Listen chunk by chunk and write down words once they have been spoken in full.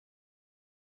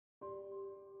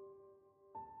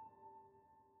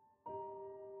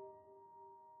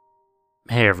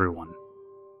Hey everyone.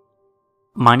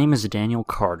 My name is Daniel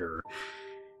Carter,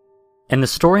 and the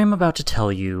story I'm about to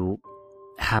tell you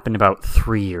happened about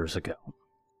 3 years ago.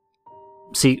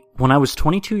 See, when I was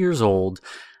 22 years old,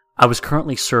 I was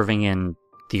currently serving in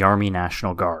the Army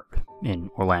National Guard in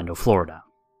Orlando, Florida,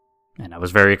 and I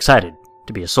was very excited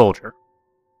to be a soldier.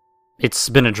 It's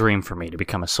been a dream for me to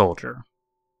become a soldier,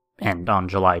 and on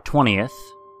July 20th,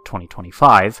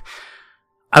 2025,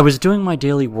 I was doing my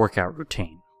daily workout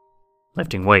routine,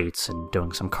 lifting weights and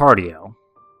doing some cardio.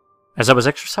 As I was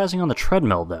exercising on the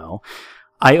treadmill, though,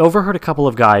 I overheard a couple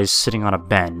of guys sitting on a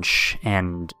bench,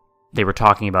 and they were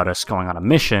talking about us going on a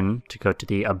mission to go to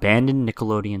the abandoned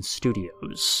Nickelodeon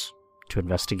studios to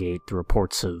investigate the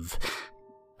reports of,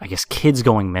 kids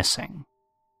going missing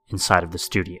inside of the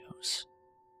studios.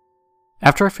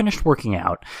 After I finished working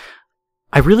out,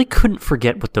 I really couldn't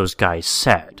forget what those guys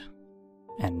said,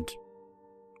 and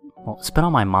it's been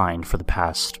on my mind for the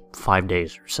past 5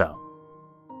 days or so.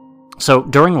 So,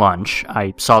 during lunch,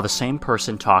 I saw the same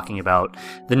person talking about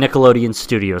the Nickelodeon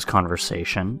Studios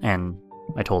conversation, and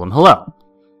I told him hello,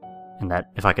 and that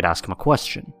if I could ask him a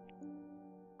question.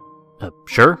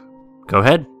 Sure, go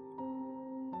ahead.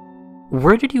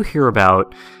 Where did you hear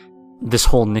about this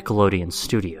whole Nickelodeon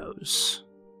Studios?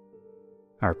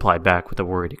 I replied back with a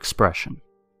worried expression.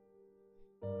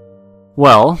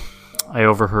 Well, I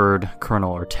overheard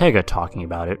Colonel Ortega talking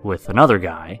about it with another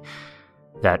guy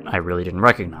that I really didn't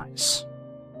recognize.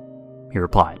 He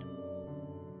replied.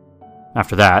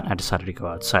 After that, I decided to go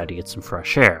outside to get some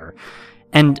fresh air,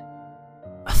 and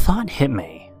a thought hit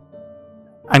me.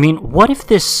 What if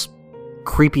this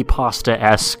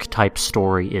creepypasta-esque type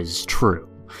story is true,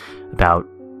 about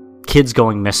kids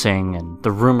going missing and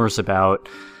the rumors about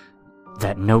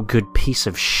that no-good piece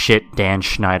of shit Dan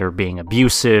Schneider being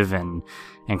abusive and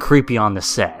creepy on the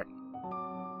set.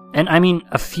 And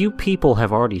a few people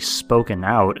have already spoken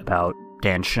out about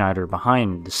Dan Schneider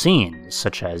behind the scenes,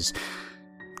 such as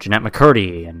Jeanette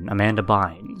McCurdy and Amanda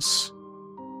Bynes.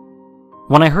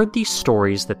 When I heard these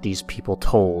stories that these people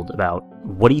told about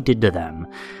what he did to them,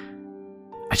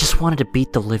 I just wanted to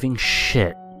beat the living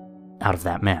shit out of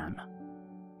that man.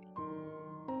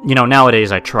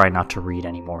 Nowadays I try not to read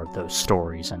any more of those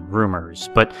stories and rumors,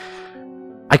 but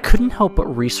I couldn't help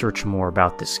but research more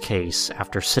about this case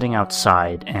after sitting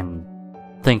outside and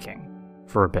thinking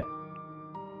for a bit.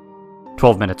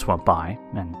 12 minutes went by,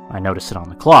 and I noticed it on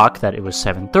the clock that it was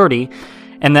 7:30,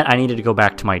 and that I needed to go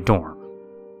back to my dorm.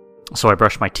 So I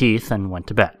brushed my teeth and went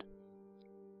to bed.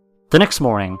 The next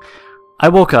morning, I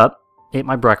woke up, ate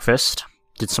my breakfast,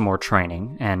 did some more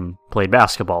training, and played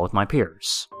basketball with my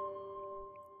peers.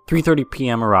 3:30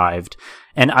 p.m. arrived,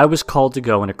 and I was called to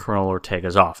go into Colonel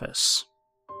Ortega's office.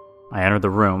 I entered the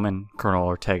room, and Colonel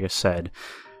Ortega said,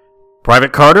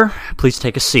 "Private Carter, please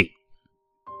take a seat."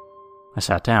 I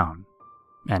sat down,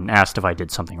 and asked if I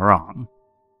did something wrong.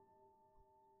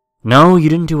 "No, you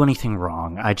didn't do anything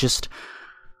wrong. I just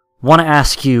want to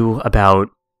ask you about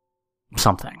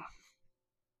something.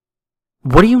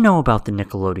 What do you know about the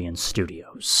Nickelodeon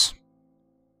Studios?"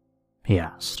 he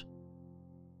asked.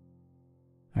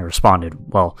 I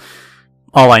responded, "Well,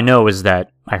 all I know is that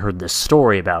I heard this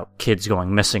story about kids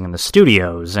going missing in the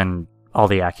studios and all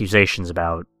the accusations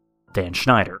about Dan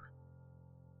Schneider."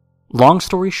 Long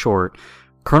story short,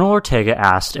 Colonel Ortega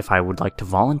asked if I would like to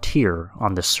volunteer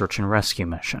on this search and rescue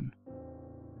mission.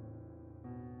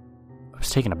 I was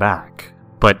taken aback,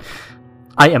 but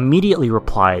I immediately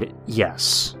replied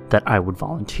yes, that I would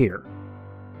volunteer.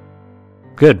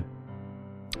 Good.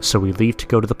 So we leave to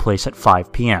go to the place at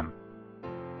 5 p.m.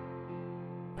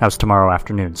 How's tomorrow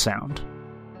afternoon sound?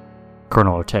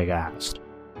 Colonel Ortega asked.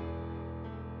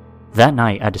 That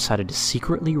night, I decided to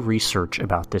secretly research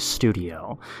about this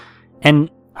studio, and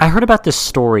I heard about this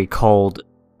story called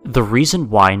The Reason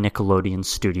Why Nickelodeon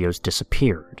Studios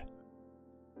Disappeared.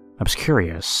 I was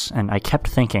curious, and I kept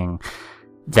thinking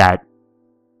that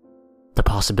the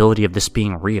possibility of this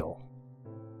being real.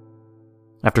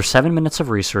 After 7 minutes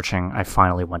of researching, I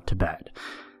finally went to bed.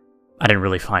 I didn't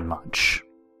really find much.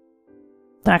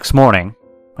 The next morning,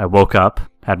 I woke up,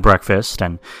 had breakfast,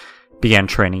 and began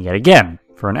training yet again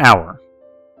for an hour.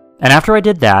 And after I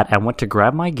did that, I went to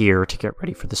grab my gear to get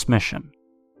ready for this mission.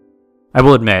 I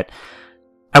will admit,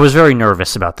 I was very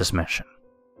nervous about this mission,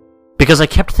 because I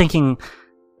kept thinking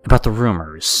about the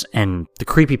rumors and the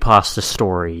creepypasta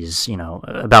stories,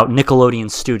 about Nickelodeon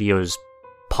Studios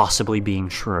possibly being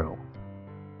true.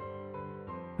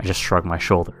 I just shrugged my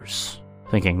shoulders,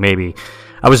 thinking maybe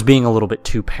I was being a little bit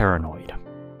too paranoid.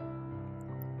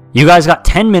 "You guys got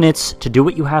 10 minutes to do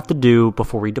what you have to do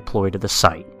before we deploy to the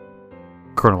site,"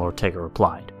 Colonel Ortega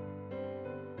replied.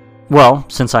 Well,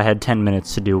 since I had 10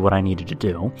 minutes to do what I needed to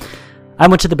do, I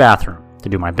went to the bathroom to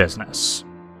do my business.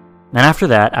 And after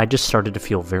that, I just started to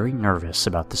feel very nervous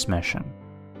about this mission.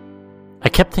 I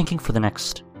kept thinking for the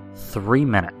next 3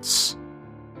 minutes.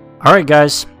 "Alright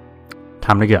guys,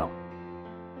 time to go,"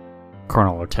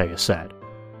 Colonel Ortega said.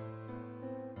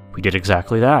 We did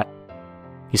exactly that.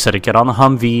 He said to get on the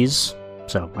Humvees,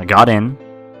 so I got in,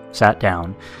 sat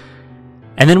down,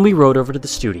 and then we rode over to the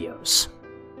studios.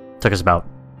 It took us about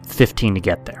 15 to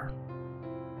get there.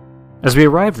 As we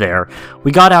arrived there,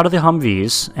 we got out of the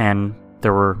Humvees, and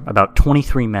there were about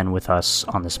 23 men with us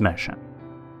on this mission.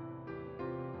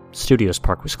 Studios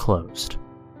Park was closed.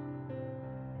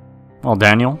 "Well,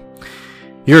 Daniel,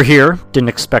 you're here. Didn't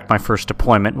expect my first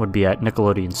deployment would be at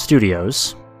Nickelodeon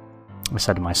Studios," I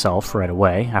said to myself right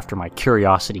away after my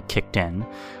curiosity kicked in.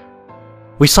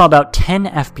 We saw about 10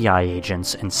 FBI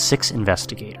agents and 6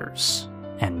 investigators,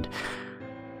 and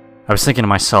I was thinking to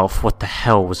myself, what the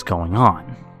hell was going on?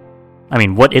 I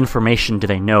mean, what information do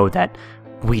they know that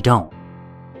we don't?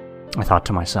 I thought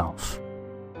to myself.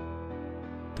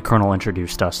 The colonel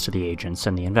introduced us to the agents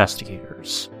and the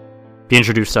investigators. He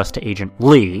introduced us to Agent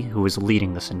Lee, who was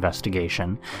leading this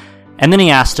investigation, and then he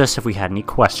asked us if we had any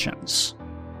questions.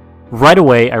 Right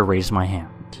away, I raised my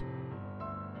hand.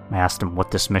 I asked him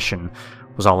what this mission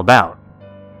was all about.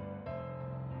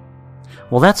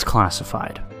 "Well, that's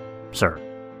classified, sir,"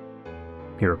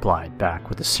 he replied back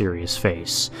with a serious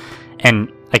face,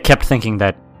 and I kept thinking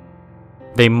that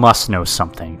they must know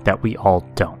something that we all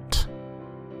don't.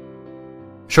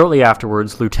 Shortly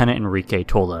afterwards, Lieutenant Enrique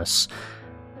told us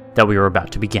that we were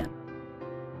about to begin.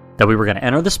 That we were going to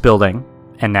enter this building,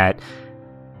 and that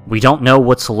we don't know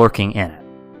what's lurking in it.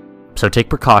 So take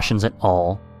precautions at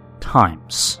all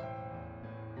times.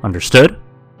 Understood?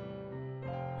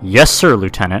 "Yes, sir,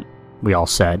 Lieutenant," we all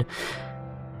said.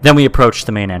 Then we approached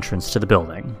the main entrance to the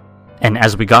building, and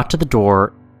as we got to the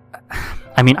door,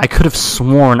 I could have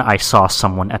sworn I saw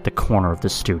someone at the corner of the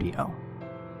studio.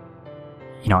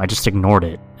 I just ignored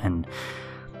it, and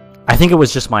I think it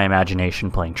was just my imagination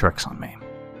playing tricks on me.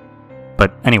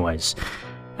 But anyways,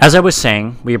 as I was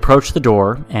saying, we approached the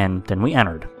door, and then we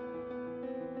entered.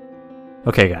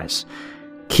 "Okay, guys,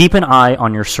 keep an eye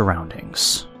on your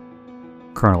surroundings,"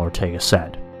 Colonel Ortega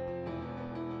said.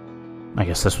 I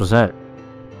guess this was it.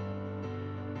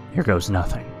 Here goes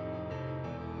nothing.